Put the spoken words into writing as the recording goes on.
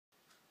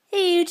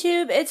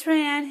YouTube, it's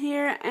Rayanne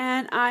here,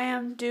 and I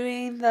am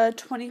doing the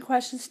 20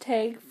 questions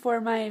tag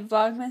for my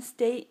Vlogmas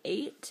Day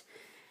 8.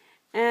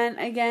 And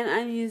again,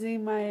 I'm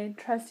using my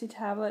trusty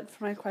tablet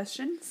for my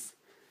questions.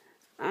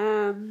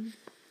 Hang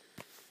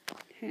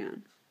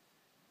on.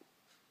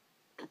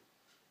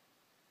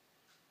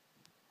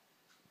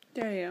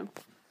 There you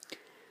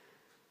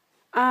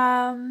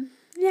go.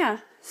 Yeah,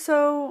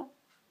 so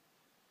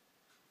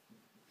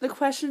the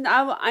question,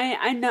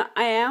 I know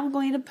I am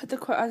going to put the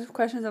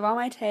questions of all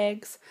my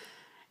tags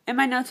in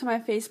my notes on my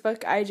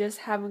Facebook. I just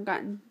haven't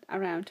gotten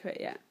around to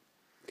it yet.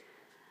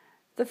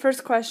 The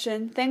first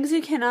question, things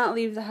you cannot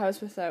leave the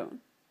house without.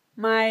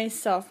 My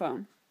cell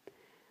phone.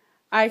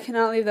 I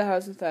cannot leave the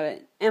house without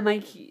it. And my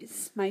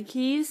keys. My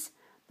keys,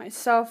 my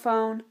cell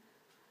phone,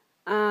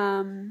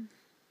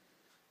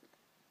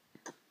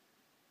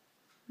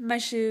 my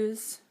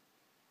shoes,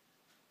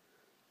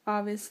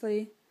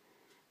 obviously.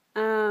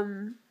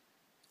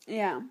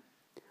 Yeah.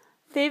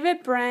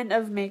 Favorite brand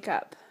of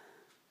makeup?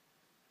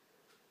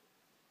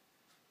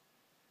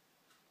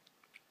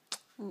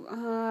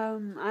 I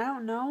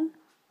don't know.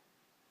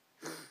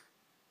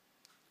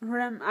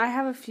 I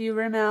have a few.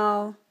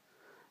 Rimmel,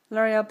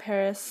 L'Oreal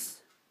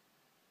Paris,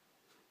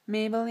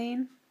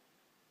 Maybelline.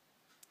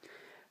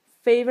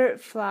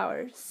 Favorite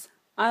flowers?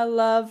 I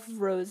love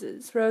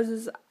roses.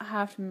 Roses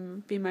have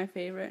to be my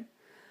favorite.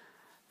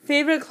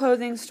 Favorite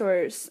clothing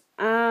stores?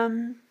 I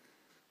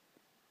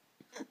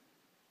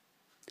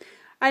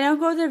don't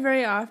go there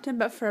very often,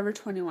 but Forever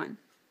 21.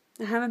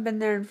 I haven't been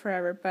there in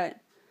forever, but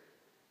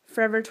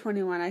Forever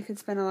 21. I could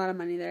spend a lot of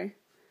money there.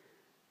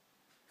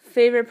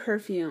 Favorite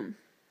perfume?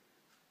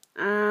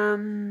 I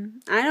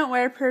don't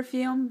wear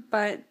perfume,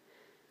 but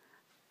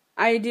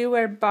I do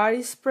wear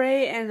body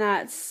spray, and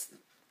that's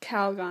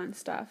Calgon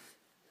stuff.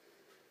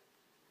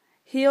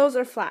 Heels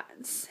or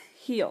flats?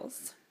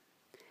 Heels.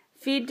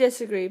 Feet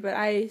disagree, but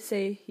I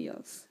say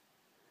heels.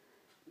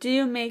 Do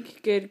you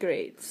make good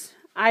grades?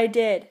 I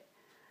did.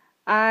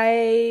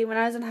 When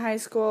I was in high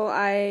school,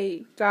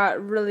 I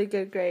got really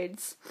good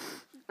grades.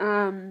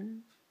 The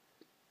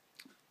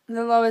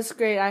lowest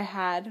grade I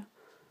had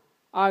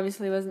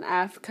obviously was an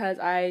F because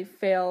I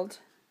failed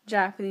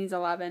Japanese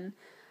 11.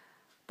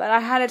 But I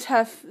had a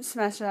tough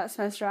semester that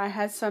semester. I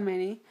had so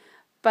many.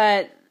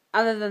 But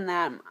other than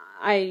that,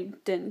 I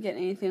didn't get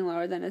anything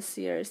lower than a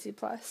C or a C+.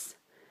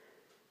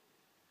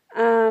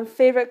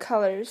 Favorite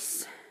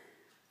colors?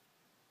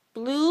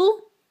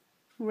 Blue,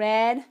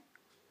 red,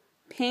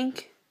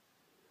 pink.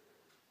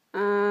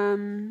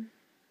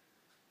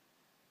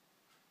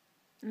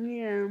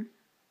 Yeah.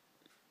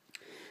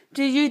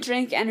 Do you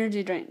drink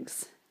energy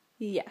drinks?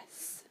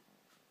 Yes.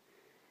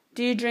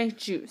 Do you drink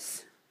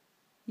juice?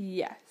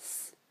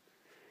 Yes.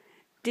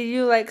 Do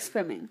you like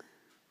swimming?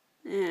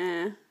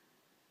 Yeah.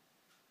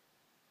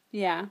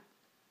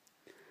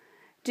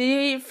 Do you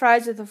eat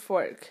fries with a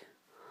fork?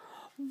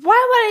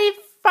 Why would I eat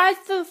fries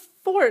with a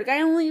fork?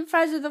 I only eat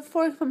fries with a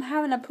fork if I'm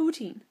having a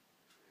poutine.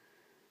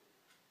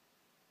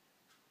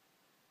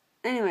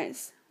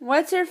 Anyways,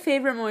 what's your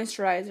favorite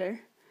moisturizer?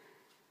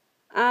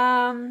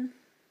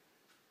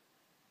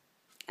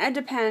 It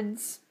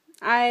depends.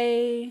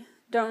 I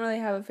don't really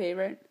have a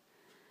favorite.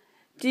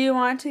 Do you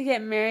want to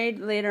get married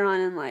later on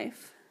in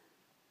life?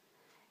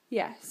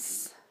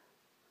 Yes,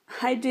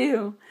 I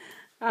do.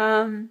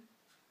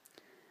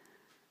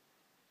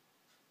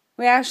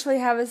 We actually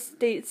have a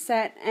date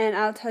set, and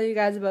I'll tell you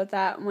guys about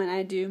that when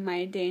I do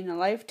my day in the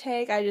life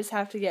tag. I just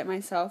have to get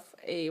myself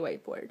a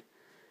whiteboard.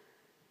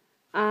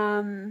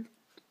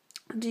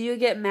 Do you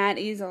get mad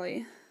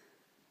easily?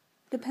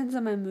 Depends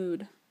on my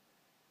mood.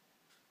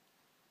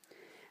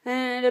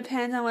 And it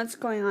depends on what's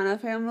going on.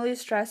 If I'm really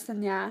stressed,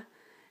 then yeah.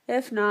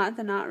 If not,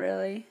 then not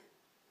really.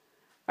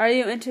 Are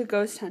you into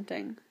ghost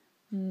hunting?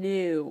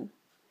 No.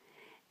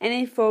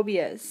 Any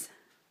phobias?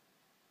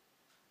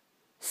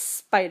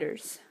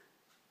 Spiders.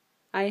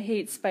 I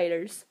hate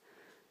spiders.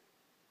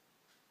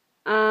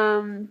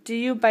 Do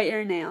you bite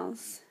your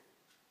nails?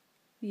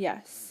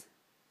 Yes.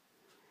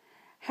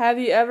 Have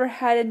you ever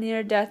had a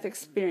near-death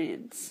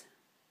experience?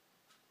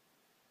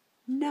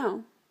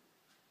 No.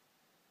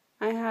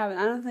 I haven't.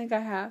 I don't think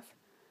I have.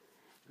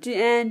 Do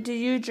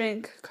you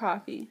drink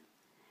coffee?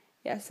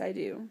 Yes, I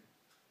do.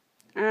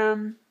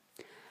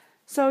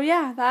 So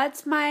yeah,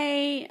 that's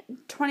my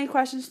 20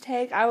 questions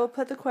tag. I will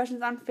put the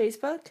questions on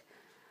Facebook.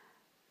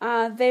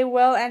 They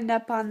will end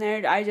up on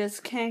there. I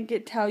just can't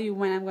tell you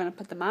when I'm going to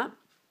put them up.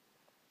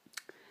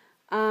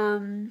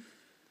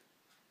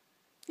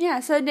 Yeah,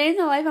 so day in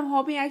the life, I'm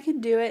hoping I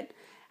can do it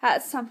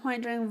at some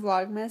point during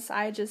Vlogmas.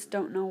 I just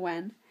don't know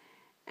when.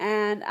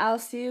 And I'll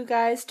see you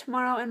guys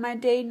tomorrow in my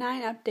day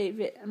 9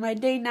 update, my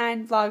day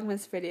 9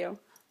 Vlogmas video.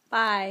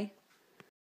 Bye.